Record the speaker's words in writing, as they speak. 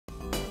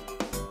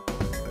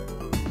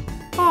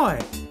Hi,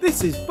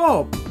 this is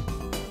Bob.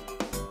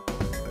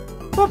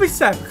 Bob is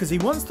sad because he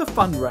wants to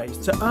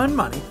fundraise to earn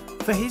money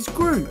for his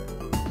group,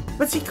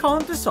 but he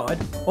can't decide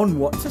on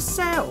what to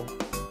sell.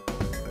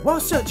 While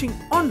searching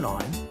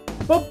online,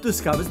 Bob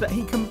discovers that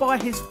he can buy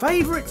his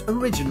favourite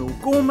original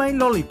gourmet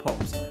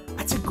lollipops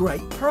at a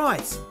great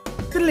price,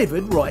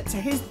 delivered right to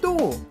his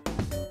door.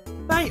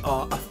 They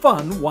are a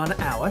fun 1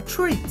 hour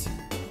treat.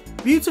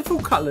 Beautiful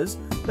colours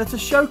that are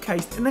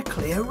showcased in a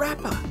clear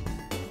wrapper.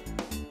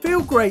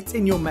 Feel great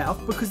in your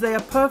mouth because they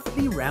are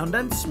perfectly round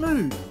and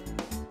smooth.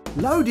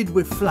 Loaded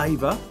with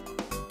flavour,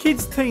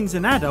 kids, teens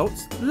and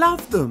adults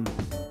love them.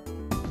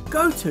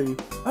 Go to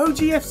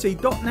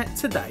ogfc.net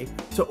today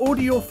to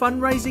order your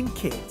fundraising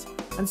kit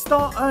and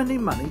start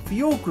earning money for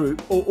your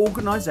group or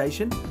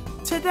organisation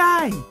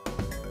today.